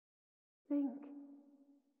Link.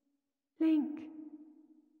 Link.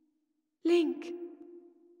 Link.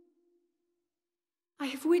 I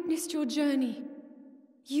have witnessed your journey.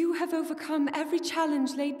 You have overcome every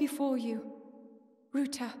challenge laid before you.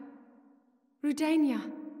 Ruta, Rudania,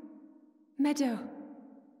 Meadow,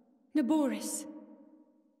 Naboris.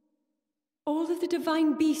 All of the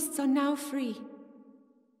divine beasts are now free.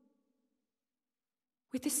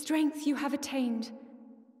 With the strength you have attained,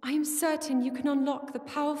 I am certain you can unlock the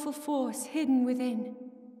powerful force hidden within.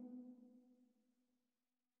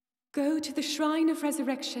 Go to the Shrine of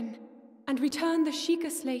Resurrection and return the Sheikah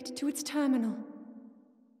Slate to its terminal.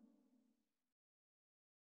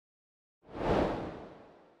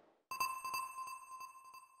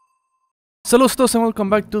 Saludos todos and welcome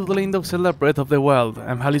back to The Legend of Zelda Breath of the Wild.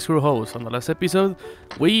 I'm Hali's your host. On the last episode,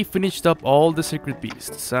 we finished up all the secret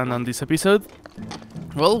beasts, and on this episode,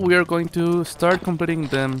 well, we are going to start completing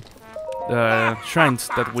the shrines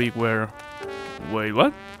that we were... Wait,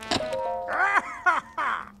 what?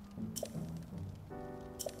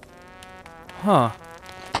 Huh.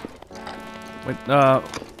 Wait,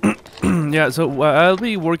 yeah, so I'll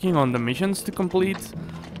be working on the missions to complete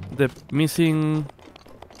the missing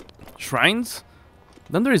shrines.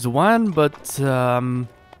 Then there is one, but I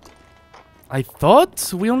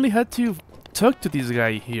thought we only had to talk to this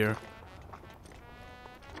guy here.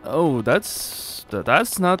 Oh, that's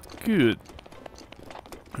not good.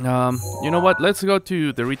 You know what? Let's go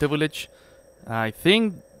to the Rita village. I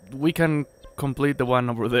think we can complete the one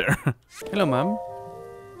over there. Hello, ma'am.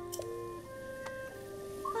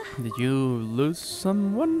 Did you lose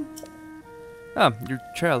someone? Ah, your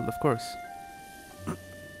child, of course.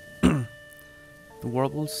 The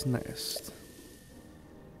Warble's Nest.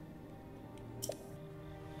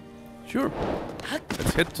 Sure.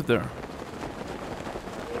 Let's head to there.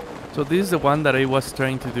 So this is the one that I was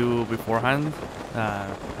trying to do beforehand.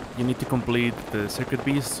 You need to complete the circuit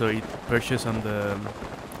beast so it perches on the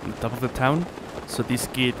top of the town. So this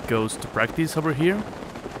kid goes to practice over here.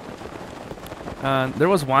 There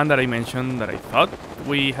was one that I mentioned that I thought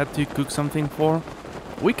we had to cook something for.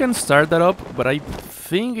 We can start that up, but I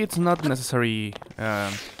think it's not necessary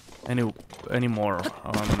anymore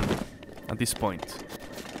at this point.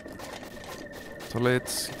 So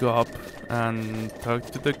let's go up and talk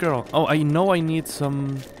to the girl. Oh, I know I need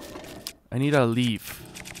some... I need a leaf,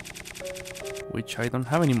 which I don't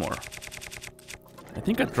have anymore. I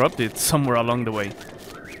think I dropped it somewhere along the way.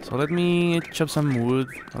 So let me chop some wood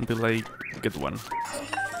until I get one.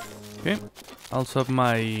 Okay, I'll swap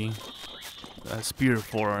my spear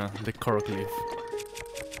for the cork leaf.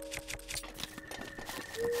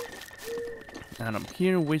 And up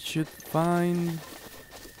here we should find...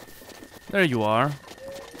 There you are.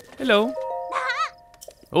 Hello.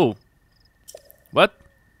 Oh. What?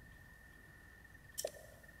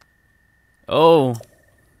 Oh.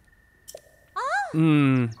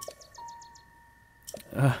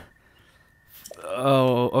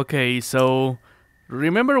 Oh, okay, so...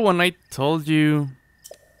 Remember when I told you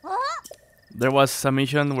there was a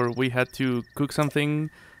mission where we had to cook something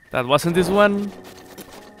that wasn't this one?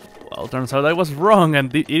 Well, turns out I was wrong,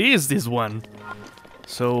 and it is this one.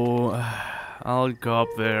 So, I'll go up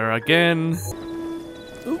there again.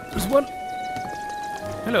 Oh, there's one.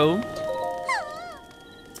 Hello.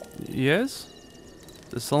 Yes?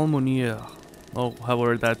 The Salmonier. Oh,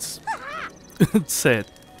 however that's said.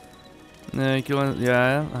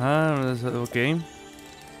 Yeah, okay.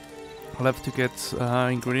 I'll have to get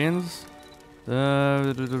ingredients.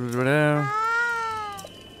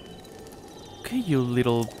 Okay, you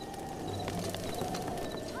little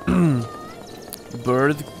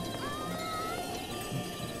bird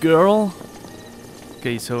girl.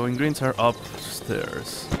 Okay, so ingredients are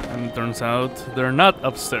upstairs, and turns out they're not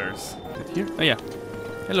upstairs. Here? Oh yeah.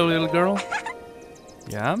 Hello, little girl.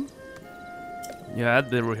 Yeah. Yeah,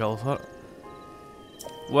 the rehearsal.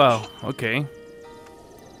 Wow. Okay.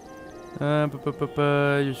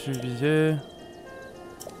 You should be there.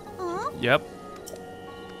 Yep.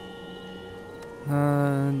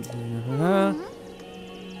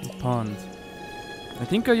 Pond. I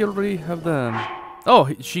think I already have the... Oh,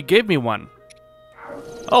 she gave me one.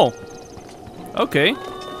 Oh. Okay.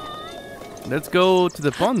 Let's go to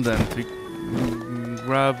the pond then to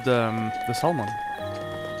grab the salmon.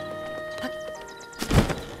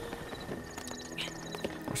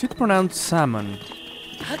 Or is it pronounced salmon?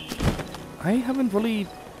 I haven't really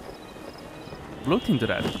looked into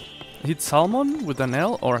that. Is it salmon with an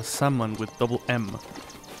L or salmon with double M?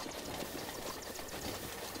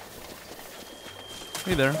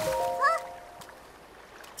 Hey there.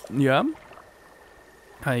 Yeah?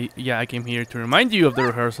 I came here to remind you of the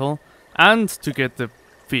rehearsal and to get the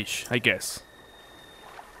fish, I guess.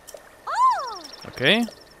 Okay.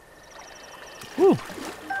 Woo.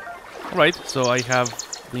 Alright, so I have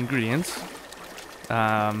the ingredients.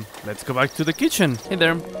 Let's go back to the kitchen. Hey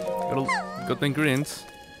there. Got the ingredients.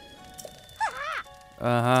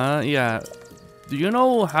 Yeah. Do you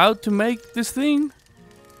know how to make this thing?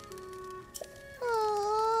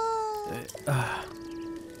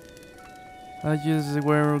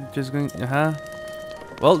 We're just going.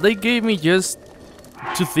 Well, they gave me just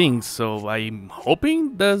 2 things, so I'm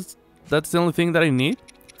hoping that's the only thing that I need.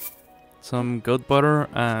 Some goat butter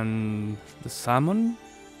and the salmon.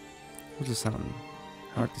 What's the salmon?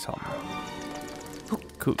 Hearty salmon.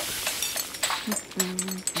 Cook.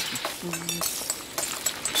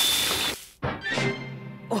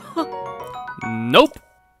 Nope.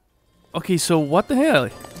 Okay, so what the hell?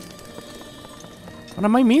 What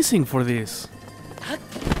am I missing for this?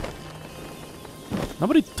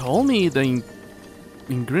 Nobody told me the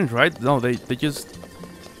ingredients, right? No, they just...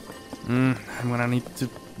 I'm gonna need to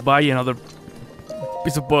buy another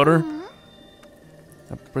piece of butter.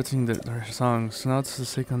 I'm pressing her songs. Not the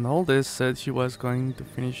second oldest said she was going to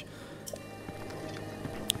finish.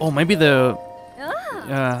 Oh, maybe the...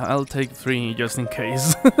 I'll take 3 just in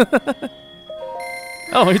case.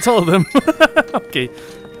 Oh, it's all of them. Okay.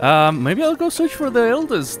 Maybe I'll go search for the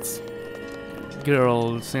eldest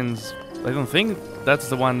girl, since I don't think that's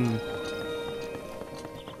the one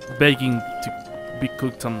begging to be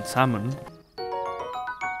cooked on salmon.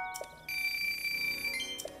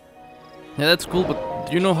 Yeah, that's cool, but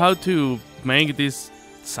do you know how to make this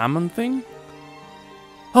salmon thing?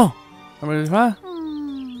 Oh!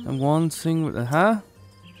 And one thing with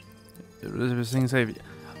everything safe.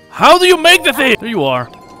 How do you make the thing? There you are.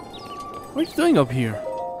 What are you doing up here?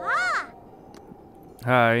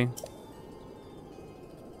 Hi.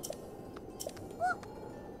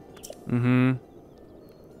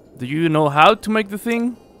 Do you know how to make the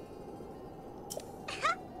thing?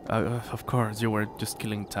 Of course, you were just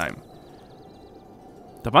killing time.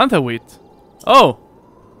 Tabantha wheat. Oh!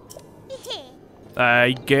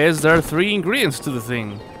 I guess there are 3 ingredients to the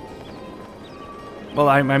thing. Well,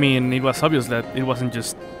 I mean, it was obvious that it wasn't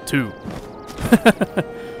just 2.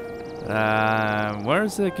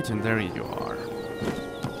 Where's the kitchen? There you are.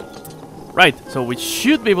 Right, so we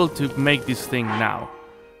should be able to make this thing now.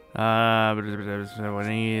 We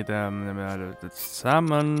need the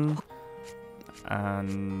salmon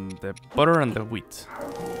and the butter and the wheat.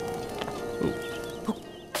 Ooh.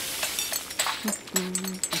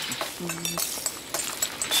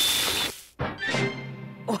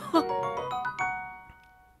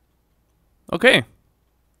 Okay.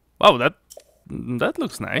 Wow, that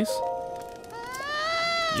looks nice.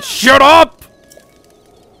 You shut up!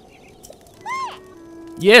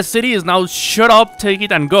 Yes, it is. Now shut up, take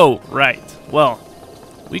it and go. Right. Well,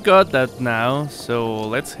 we got that now. So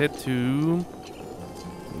let's head to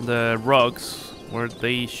the rocks where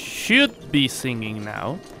they should be singing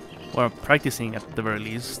now. Or practicing at the very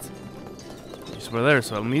least. Just over there.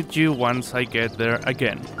 So I'll meet you once I get there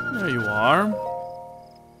again. There you are.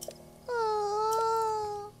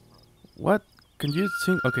 What? Can you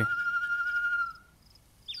sing? Okay.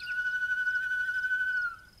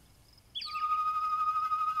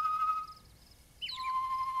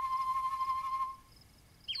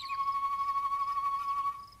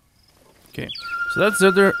 Okay, so that's the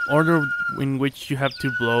other order in which you have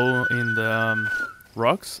to blow in the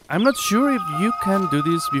rocks. I'm not sure if you can do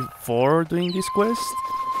this before doing this quest.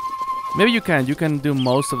 Maybe you can do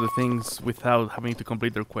most of the things without having to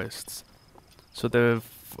complete their quests. So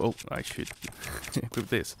oh, I should equip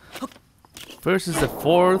this. First is the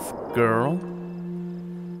 4th girl,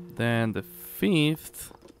 then the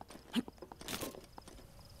 5th,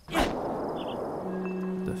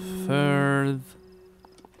 the 3rd.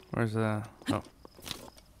 Where's the... oh.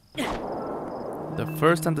 The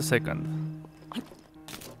 1st and the 2nd.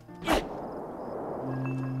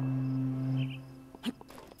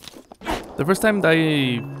 The first time that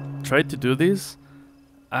I tried to do this,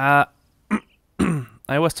 I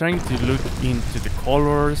was trying to look into the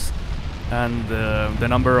colors and the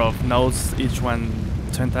number of notes each one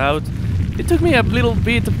sent out. It took me a little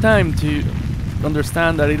bit of time to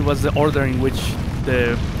understand that it was the order in which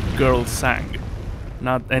the girl sang,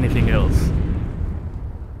 not anything else.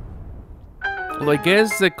 Although I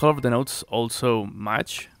guess the color of the notes also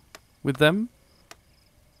match with them.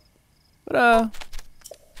 But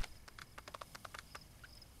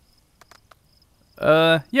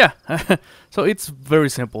yeah. So it's very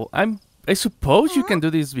simple. I suppose you can do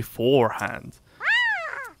this beforehand.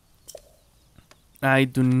 I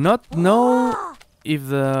do not know if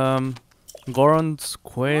the Goron's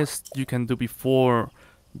quest you can do before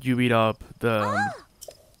you beat up the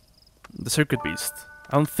circuit beast.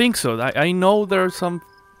 I don't think so. I know there are some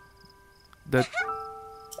that.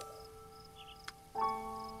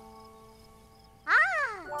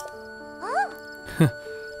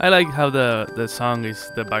 I like how the song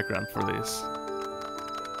is the background for this.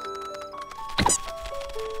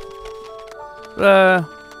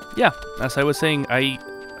 Yeah, as I was saying, I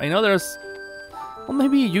know there's. Well,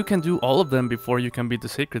 maybe you can do all of them before you can beat the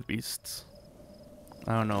sacred beasts.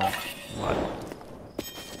 I don't know what.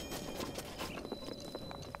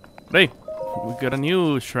 Hey, we got a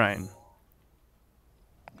new shrine.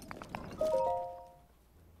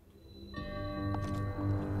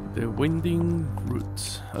 The Winding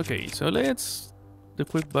Roots. Okay, so let's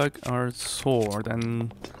equip back our sword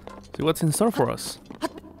and see what's in store for us.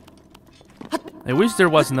 I wish there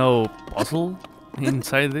was no puzzle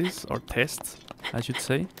inside this, or test, I should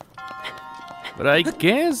say. But I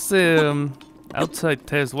guess outside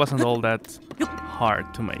test wasn't all that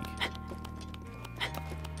hard to make.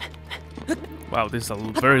 Wow, this is a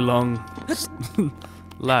very long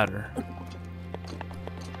ladder.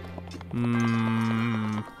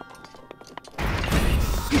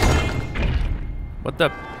 What the?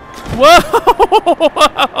 Whoa!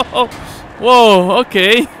 Whoa!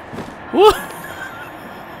 Okay. What?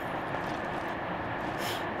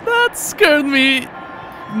 That scared me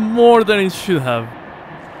more than it should have.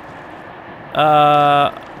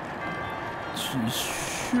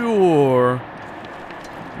 Sure.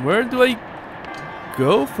 Where do I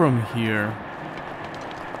go from here?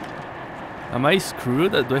 Am I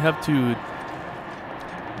screwed? Do I have to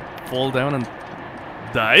fall down and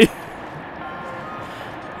die?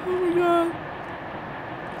 Oh my god.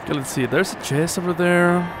 Okay, let's see. There's a chest over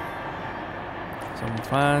there. Some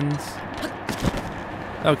fans.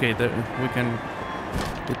 Okay, there we can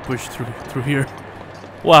get pushed through here.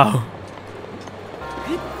 Wow.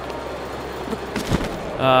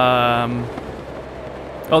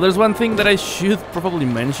 Oh, there's one thing that I should probably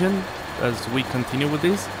mention as we continue with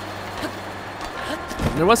this.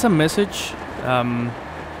 There was a message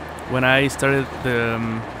when I started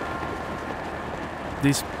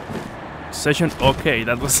this session. Okay,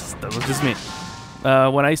 that was just me.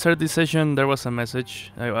 When I started this session, there was a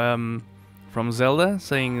message from Zelda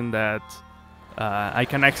saying that I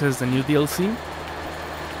can access the new DLC.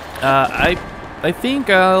 I think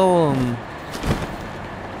I'll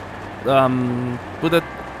put that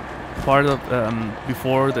part of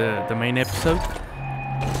before the main episode.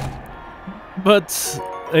 But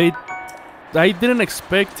I didn't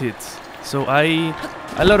expect it, so I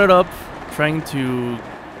loaded up trying to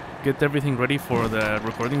get everything ready for the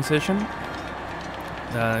recording session,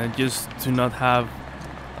 just to not have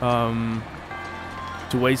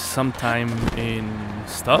to waste some time in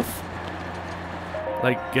stuff,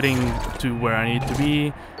 like getting to where I need to be,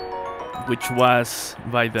 which was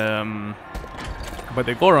by the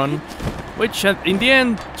Goron, which in the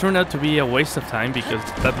end turned out to be a waste of time because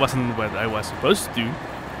that wasn't what I was supposed to do.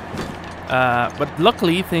 But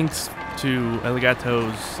luckily, thanks to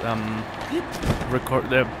Elgato's record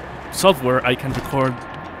the software, I can record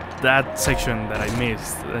that section that I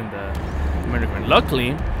missed in the main recording.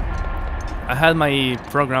 Luckily, I had my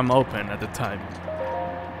program open at the time.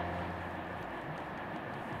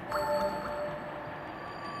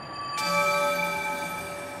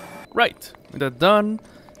 Right, with that done,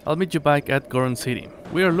 I'll meet you back at Goron City.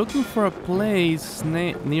 We are looking for a place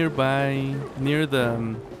nearby, near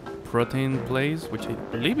the protein place, which I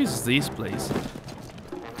believe is this place.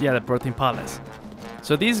 Yeah, the protein palace.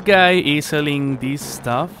 So this guy is selling this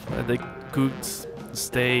stuff, the cooked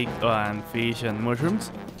steak and fish and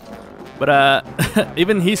mushrooms. But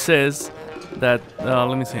even he says that,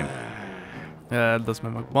 let me see. Does my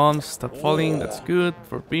bombs stop falling? That's good.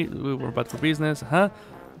 We're bad for business, huh?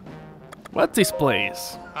 What's this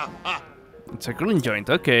place? It's a grilling joint,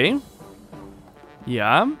 okay.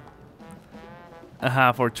 Yeah.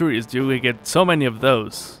 Aha, for tourists, you will get so many of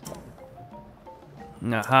those.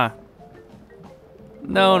 Aha.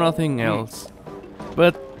 No, nothing else.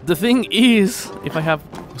 But the thing is, if I have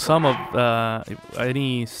some of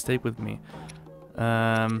any steak with me,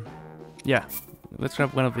 yeah, let's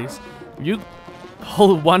grab one of these. You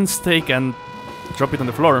hold one steak and drop it on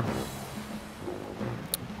the floor.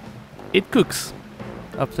 It cooks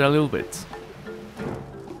after a little bit.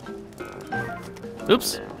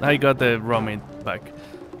 Oops, I got the raw meat back.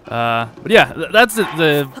 But yeah, that's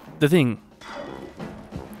the thing.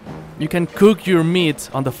 You can cook your meat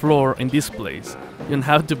on the floor in this place. You don't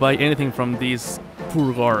have to buy anything from this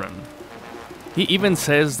poor Goron. He even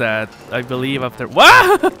says that, I believe after...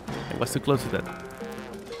 Wow! I was too close to that.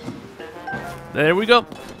 There we go.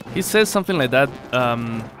 He says something like that.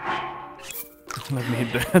 Let me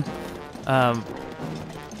hit that.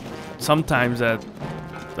 Sometimes that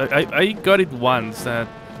I got it once that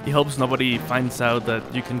he hopes nobody finds out that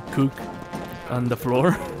you can cook on the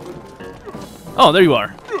floor. Oh, there you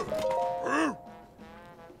are.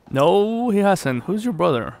 No, he hasn't. Who's your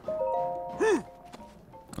brother?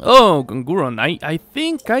 Oh, Gunguron. I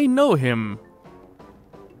think I know him.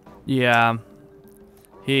 Yeah,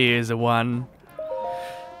 he is the one.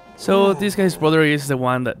 So this guy's brother is the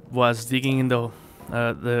one that was digging in the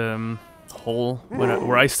hole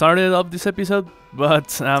where I started up this episode.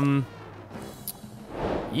 But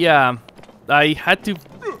yeah, I had to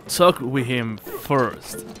talk with him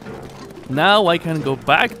first. Now I can go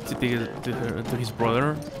back to his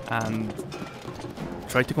brother and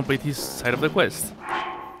try to complete his side of the quest.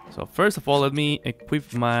 So first of all, let me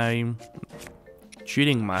equip my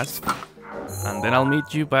cheating mask, and then I'll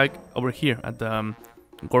meet you back over here at the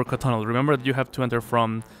Gorka tunnel. Remember that you have to enter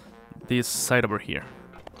from this side over here.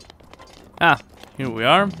 Ah, here we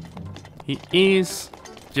are. He is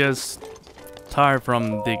just tired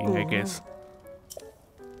from digging, I guess.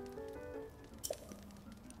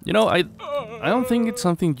 You know, I don't think it's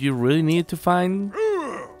something you really need to find.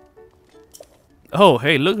 Oh,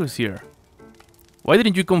 hey, look who's here. Why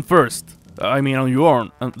didn't you come first? I mean, on your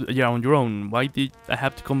own. Yeah, on your own. Why did I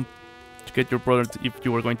have to come to get your brother if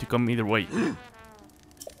you were going to come either way?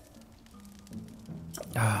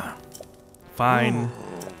 Fine.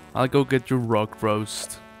 I'll go get your rock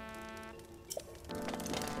roast.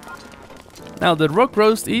 Now, the rock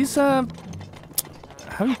roast is how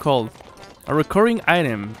do you call it? A recurring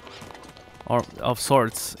item or of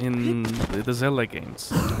sorts in the Zelda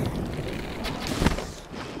games.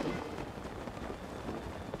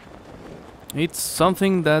 It's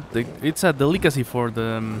something that it's a delicacy for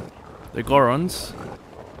the Gorons,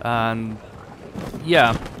 and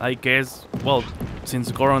yeah, I guess, well,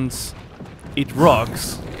 since Gorons eat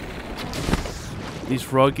rocks,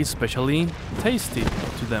 this rock is especially tasty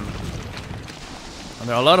to them. And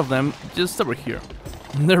there are a lot of them just over here.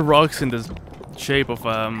 They're rocks in the shape of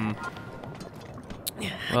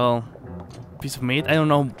well, piece of meat. I don't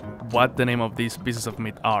know what the name of these pieces of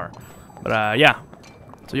meat are, but yeah.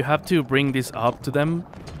 So you have to bring this up to them.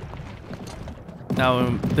 Now,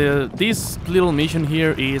 this little mission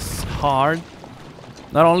here is hard,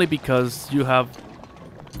 not only because you have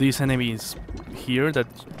these enemies here that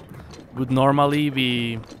would normally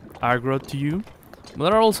be aggro to you, but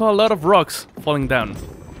there are also a lot of rocks falling down.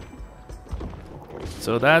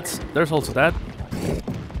 So there's also that.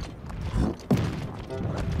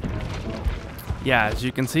 Yeah, as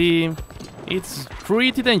you can see, it's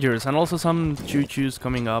pretty dangerous, and also some choo-choos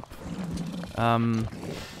coming up.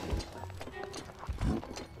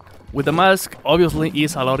 With the mask, obviously,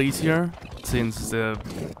 is a lot easier, since the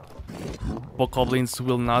bokoblins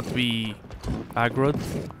will not be aggroed.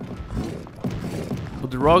 But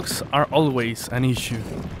the rocks are always an issue.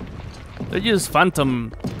 They're just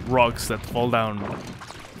phantom rocks that fall down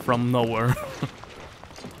from nowhere.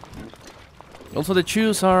 Also, the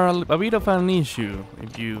chews are a bit of an issue,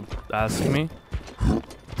 if you ask me.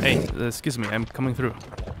 Hey, excuse me, I'm coming through.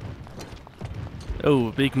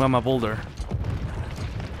 Oh, big mama boulder.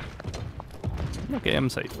 Okay, I'm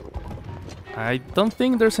safe. I don't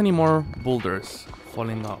think there's any more boulders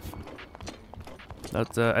falling off.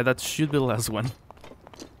 That should be the last one.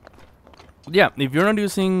 Yeah, if you're not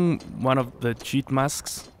using one of the cheat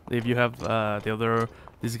masks, if you have the other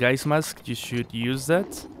disguise mask, you should use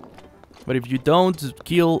that. But if you don't,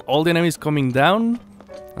 kill all the enemies coming down,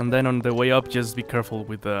 and then on the way up, just be careful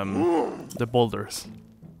with the boulders.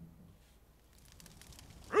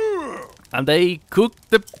 And they cook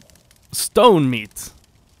the stone meat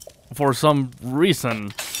for some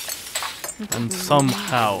reason, and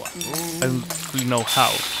somehow. I don't really know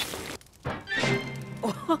how.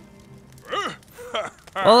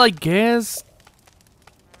 Well, I guess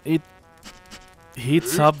it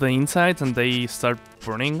heats up the insides and they start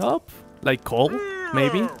burning up, like coal,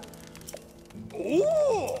 maybe.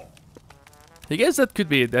 I guess that could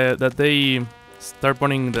be that they start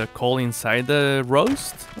burning the coal inside the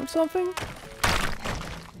roast or something.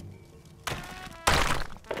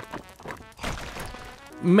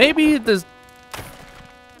 Maybe this.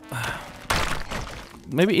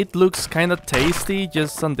 Maybe it looks kind of tasty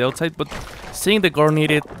just on the outside, but seeing the Gorn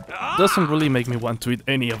eat it doesn't really make me want to eat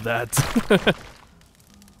any of that.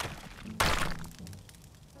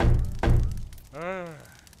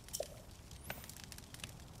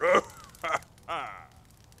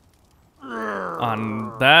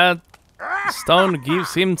 And that stone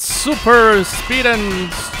gives him super speed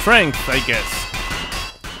and strength, I guess.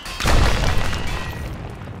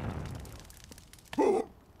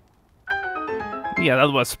 Yeah,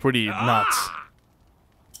 that was pretty nuts.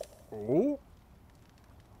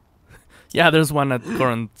 Yeah, there's one at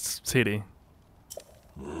current city.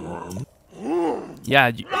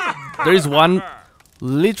 Yeah, there is one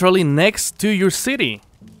literally next to your city.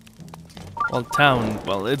 Well, town.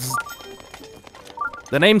 Well, it's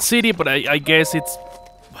the name city, but I guess it's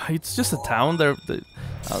just a town.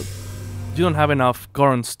 You don't have enough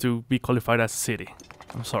currents to be qualified as a city.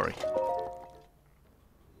 I'm sorry.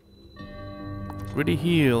 Gritty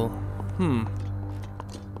Hill.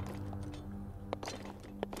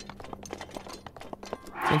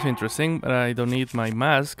 Sounds interesting, but I don't need my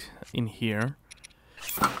mask in here.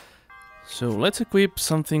 So let's equip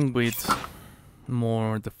something with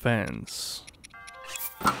more defense.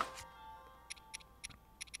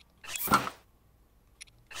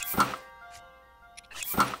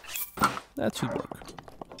 That should work.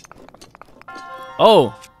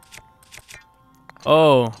 Oh!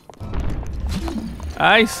 Oh!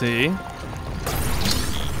 I see.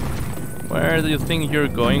 Where do you think you're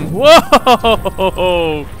going?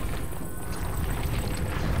 Whoa!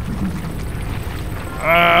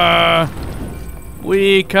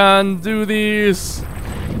 We can't do this!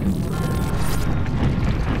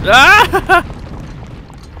 Ah!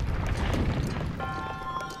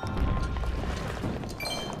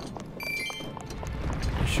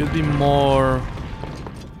 Should be more.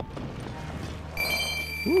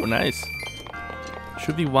 Ooh, nice.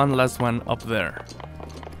 Should be one last one up there.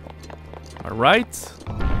 Alright.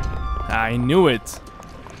 I knew it.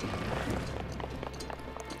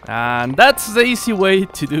 And that's the easy way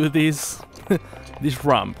to do this this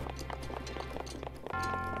ramp.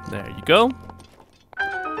 There you go.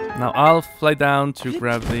 Now I'll fly down to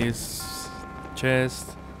grab this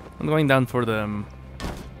chest. I'm going down for the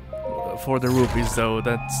rupees though,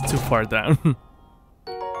 that's too far down.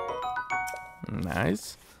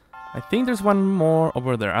 Nice. I think there's one more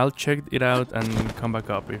over there. I'll check it out and come back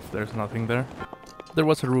up if there's nothing there. There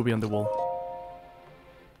was a ruby on the wall.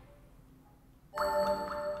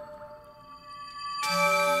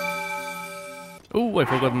 Oh, I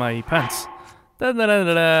forgot my pants.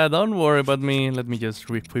 Don't worry about me. Let me just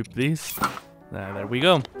re-equip this. There we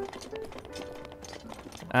go.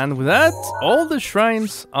 And with that, all the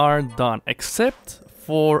shrines are done, except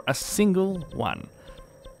for a single one.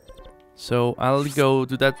 So I'll go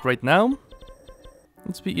do that right now.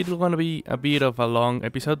 It's gonna be a bit of a long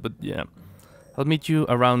episode, but yeah. I'll meet you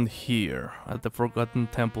around here, at the Forgotten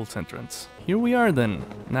Temple's entrance. Here we are then.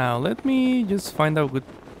 Now let me just find a good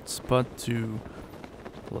spot to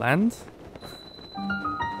land.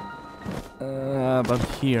 About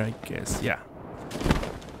here, I guess, yeah.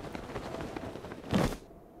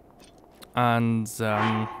 And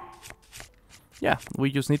yeah,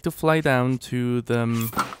 we just need to fly down to the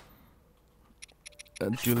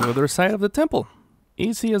other side of the temple.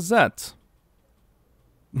 Easy as that.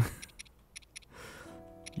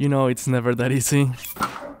 You know, it's never that easy.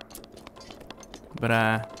 But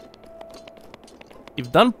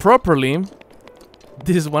if done properly,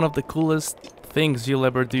 this is one of the coolest things you'll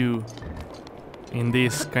ever do in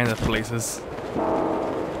these kind of places.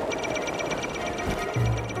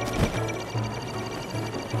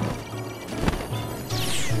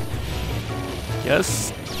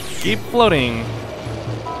 Just keep floating.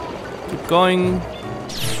 Keep going.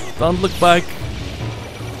 Don't look back.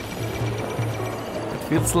 It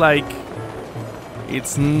feels like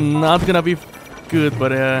it's not gonna be good,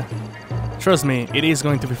 but trust me, it is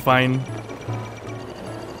going to be fine.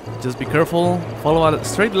 Just be careful, follow a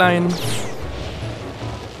straight line,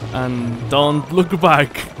 and don't look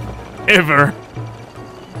back, ever.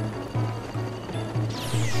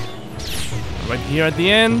 Right here at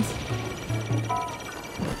the end.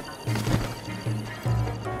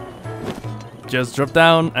 Just drop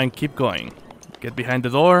down and keep going. Get behind the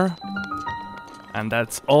door, and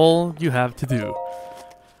that's all you have to do.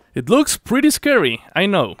 It looks pretty scary, I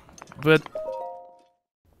know, but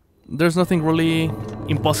there's nothing really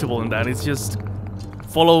impossible in that. It's just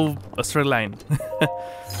follow a straight line.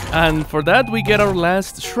 And for that we get our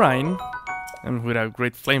last shrine, and with a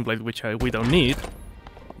great flame blade, which we don't need.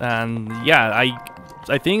 And yeah,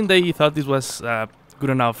 I think they thought this was a good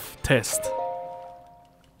enough test.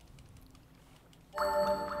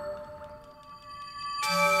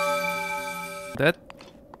 That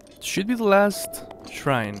should be the last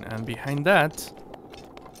shrine, and behind that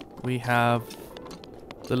we have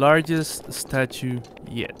the largest statue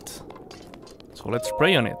yet. So let's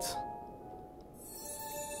pray on it.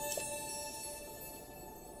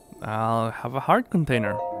 I'll have a heart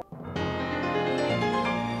container.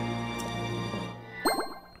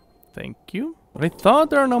 Thank you. But I thought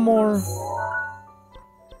there are no more.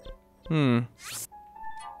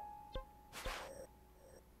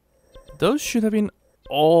 those should have been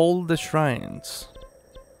all the shrines.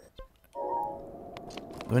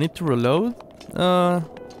 Do I need to reload?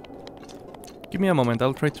 Give me a moment,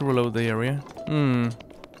 I'll try to reload the area.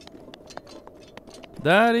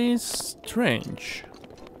 That is strange.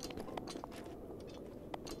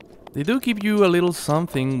 They do give you a little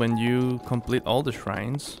something when you complete all the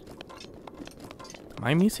shrines. Am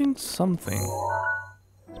I missing something?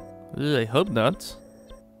 Ugh, I hope not.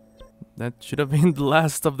 That should have been the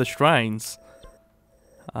last of the shrines.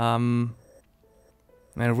 I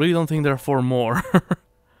really don't think there are 4 more.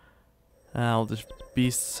 All the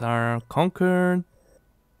beasts are conquered.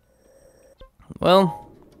 Well,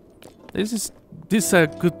 this is a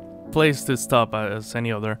good place to stop as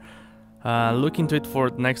any other. Look into it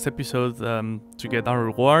for the next episode to get our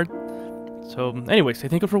reward. So anyways, I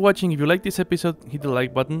thank you for watching. If you liked this episode, hit the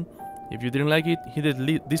like button. If you didn't like it, hit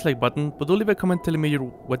the dislike button. But do leave a comment telling me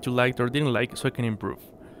what you liked or didn't like so I can improve.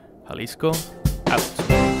 Jalisco,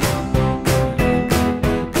 out.